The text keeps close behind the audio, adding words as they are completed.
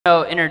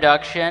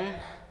Introduction,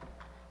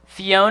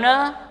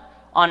 Fiona,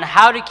 on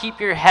how to keep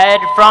your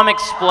head from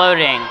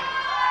exploding.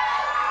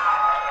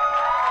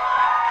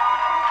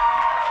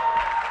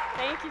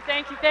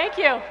 Thank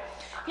you.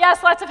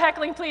 Yes, lots of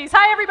heckling, please.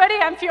 Hi, everybody.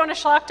 I'm Fiona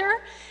Schlachter,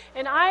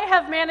 and I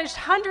have managed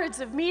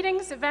hundreds of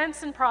meetings,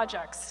 events, and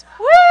projects.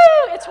 Woo!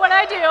 It's what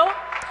I do.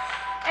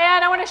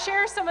 And I want to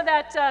share some of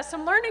that,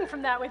 some learning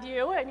from that with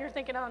you. And you're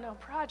thinking, oh, no,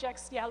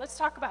 projects. Yeah, let's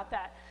talk about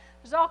that.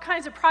 There's all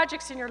kinds of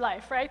projects in your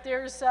life, right?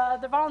 There's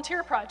the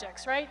volunteer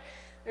projects, right?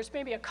 There's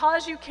maybe a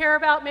cause you care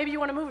about. Maybe you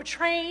want to move a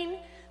train,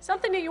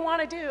 something that you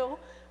want to do.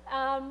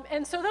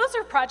 And so those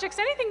are projects,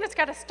 anything that's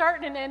got a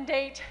start and an end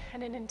date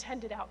and an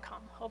intended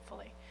outcome,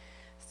 hopefully.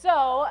 So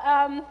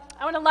I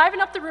want to liven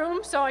up the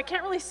room, so I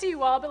can't really see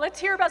you all, but let's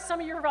hear about some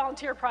of your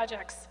volunteer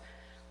projects.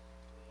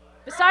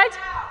 Besides,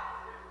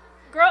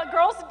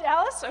 girls in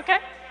Dallas, okay?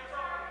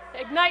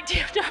 Ignite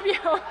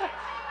DFW.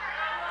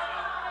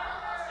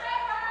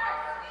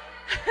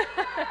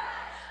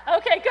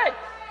 Okay, good.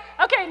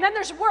 Okay, and then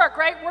there's work,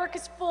 right? Work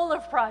is full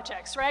of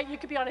projects, right? You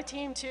could be on a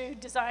team to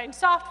design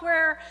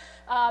software,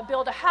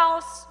 build a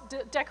house,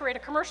 decorate a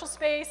commercial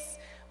space,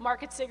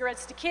 market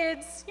cigarettes to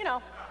kids, you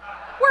know,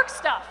 work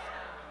stuff.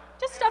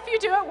 Just stuff you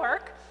do at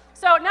work.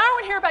 So now I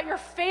want to hear about your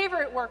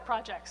favorite work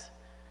projects.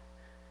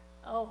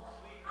 Oh,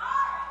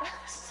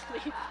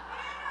 sleep.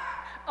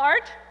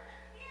 Art?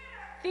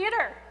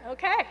 Theater,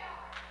 okay.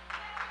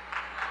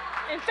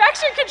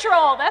 Infection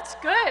control, that's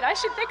good. I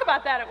should think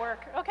about that at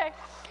work, okay.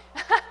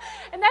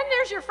 And then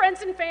there's your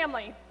friends and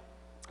family.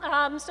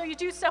 So you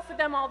do stuff with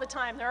them all the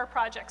time. There are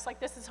projects, like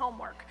this is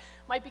homework.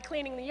 Might be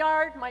cleaning the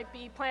yard, might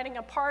be planning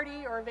a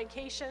party or a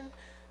vacation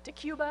to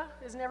Cuba.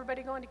 Isn't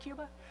everybody going to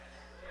Cuba?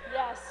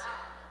 Yes.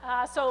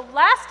 So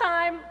last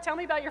time, tell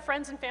me about your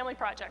friends and family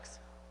projects.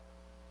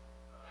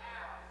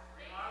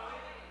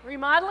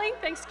 Remodeling,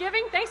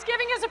 Thanksgiving.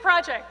 Thanksgiving is a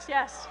project,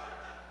 yes.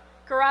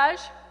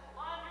 Garage?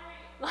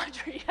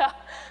 Laundry,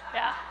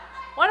 yeah.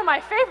 One of my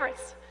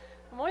favorites.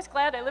 I'm always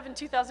glad I live in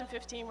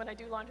 2015 when I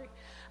do laundry.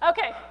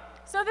 Okay,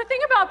 so the thing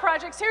about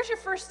projects, here's your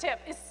first tip,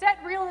 is set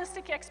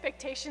realistic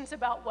expectations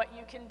about what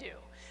you can do.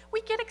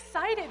 We get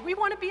excited, we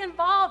want to be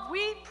involved,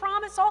 we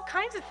promise all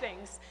kinds of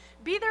things.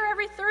 Be there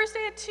every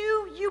Thursday at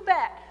 2, you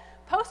bet.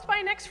 Post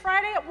by next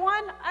Friday at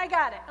 1, I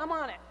got it, I'm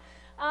on it.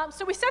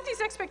 So we set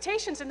these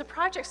expectations and the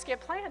projects get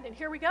planned, and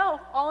here we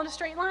go, all in a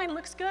straight line,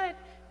 looks good.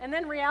 And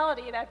then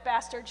reality, that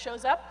bastard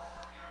shows up.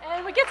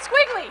 And we get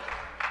squiggly.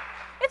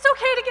 It's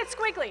okay to get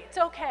squiggly. It's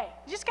okay.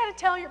 You just got to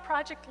tell your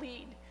project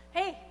lead,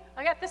 hey,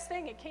 I got this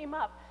thing, it came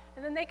up.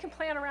 And then they can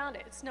plan around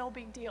it. It's no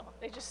big deal.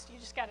 You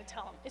just got to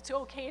tell them. It's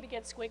okay to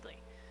get squiggly.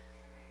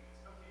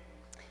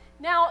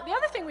 Now, the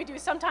other thing we do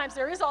sometimes,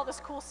 there is all this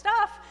cool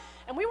stuff,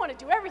 and we want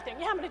to do everything.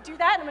 Yeah, I'm going to do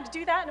that, and I'm going to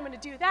do that, and I'm going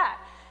to do that.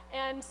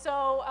 And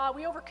so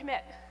we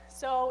overcommit.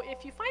 So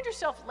if you find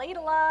yourself late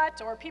a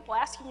lot, or people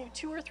asking you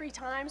 2 or 3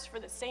 times for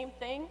the same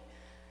thing,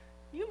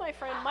 you, my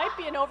friend, might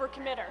be an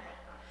overcommitter.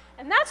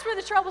 And that's where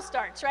the trouble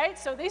starts, right?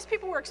 So these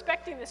people were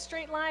expecting this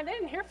straight line. They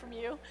didn't hear from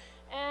you.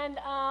 And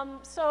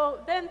so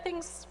then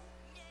things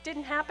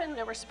didn't happen.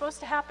 They were supposed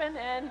to happen.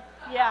 And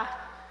yeah,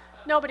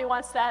 nobody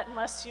wants that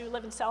unless you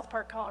live in South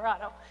Park,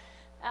 Colorado.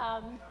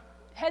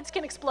 Heads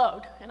can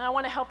explode. And I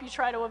want to help you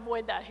try to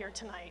avoid that here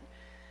tonight.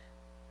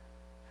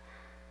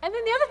 And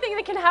then the other thing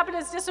that can happen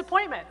is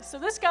disappointment. So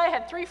this guy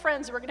had 3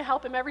 friends who were going to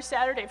help him every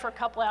Saturday for a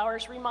couple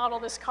hours remodel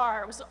this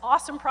car. It was an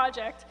awesome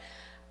project.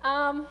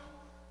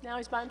 Now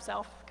he's by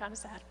himself, kind of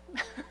sad.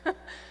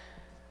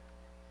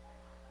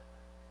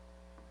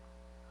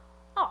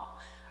 Oh,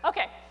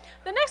 okay.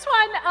 The next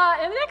one,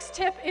 and the next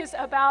tip is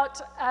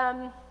about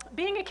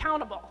being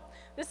accountable.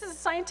 This is a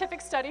scientific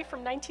study from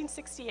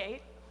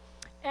 1968,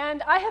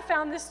 and I have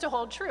found this to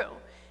hold true.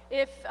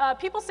 If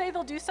people say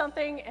they'll do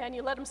something and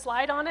you let them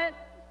slide on it,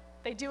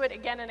 they do it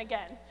again and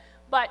again.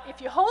 But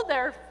if you hold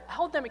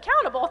them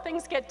accountable,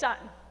 things get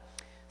done.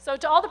 So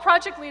to all the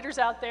project leaders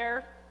out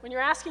there, when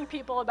you're asking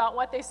people about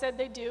what they said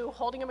they do,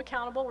 holding them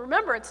accountable,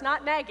 remember, it's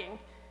not nagging,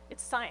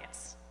 it's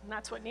science. And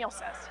that's what Neil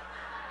says.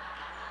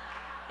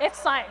 It's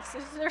science.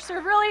 There's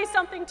really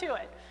something to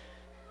it.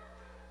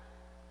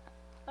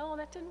 Oh,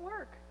 that didn't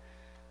work.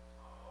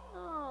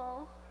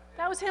 Oh,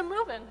 that was him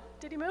moving.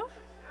 Did he move?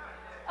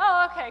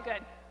 Oh, okay,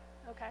 good.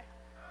 Okay.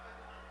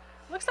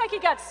 Looks like he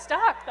got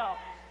stuck, though.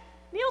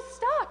 Neil's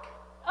stuck.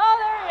 Oh,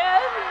 there he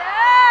is.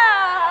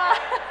 Yeah!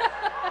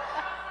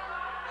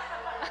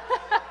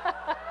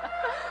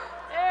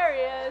 There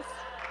he is.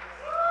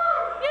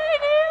 Yay,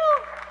 Neil!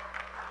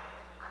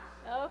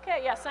 Okay,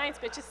 yeah, science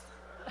bitches.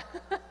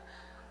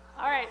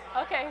 All right,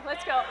 okay,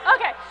 let's go.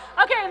 Okay,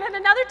 and then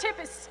another tip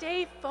is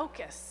stay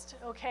focused,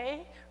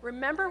 okay?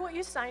 Remember what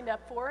you signed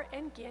up for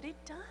and get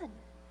it done.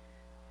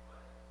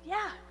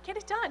 Yeah, get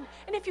it done.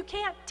 And if you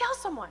can't, tell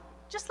someone.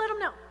 Just let them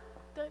know.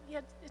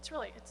 It's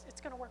going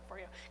to work for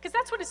you. Because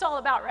that's what it's all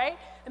about, right?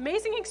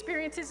 Amazing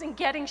experiences and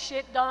getting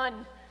shit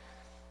done.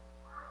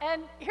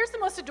 And here's the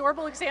most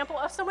adorable example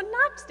of someone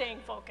not staying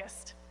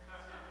focused.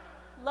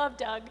 Love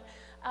Doug.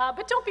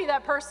 But don't be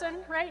that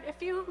person, right?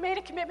 If you made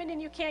a commitment and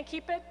you can't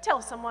keep it,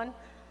 tell someone.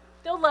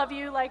 They'll love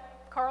you like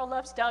Carl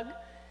loves Doug.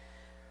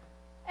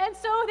 And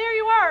so there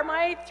you are,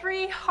 my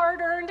 3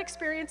 hard-earned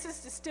experiences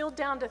distilled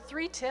down to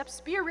 3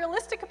 tips. Be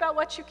realistic about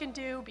what you can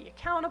do, be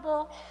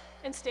accountable,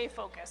 and stay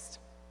focused.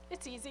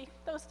 It's easy,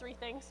 those 3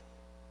 things.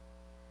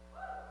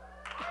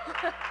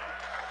 Because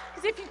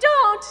if you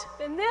don't,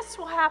 then this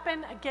will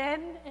happen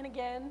again and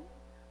again,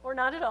 or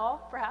not at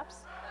all, perhaps.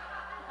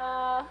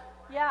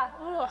 Yeah,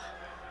 ugh,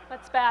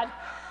 that's bad.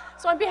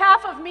 So on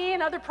behalf of me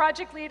and other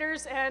project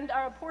leaders and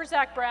our poor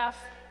Zach Braff,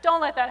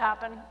 don't let that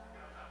happen.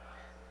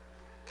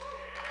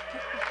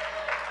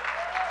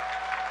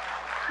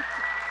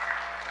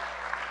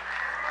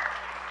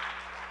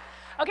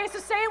 Okay, so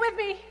say it with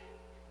me.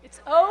 It's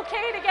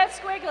okay to get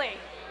squiggly.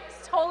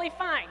 It's totally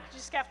fine. You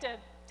just have to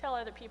tell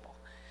other people.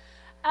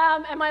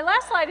 And my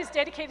last slide is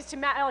dedicated to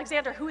Matt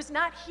Alexander, who is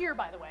not here,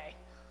 by the way.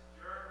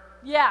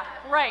 Yeah,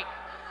 right.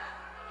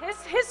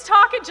 His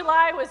talk in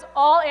July was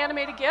all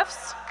animated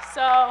GIFs,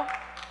 so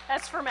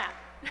that's for Matt.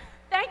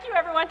 Thank you,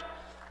 everyone.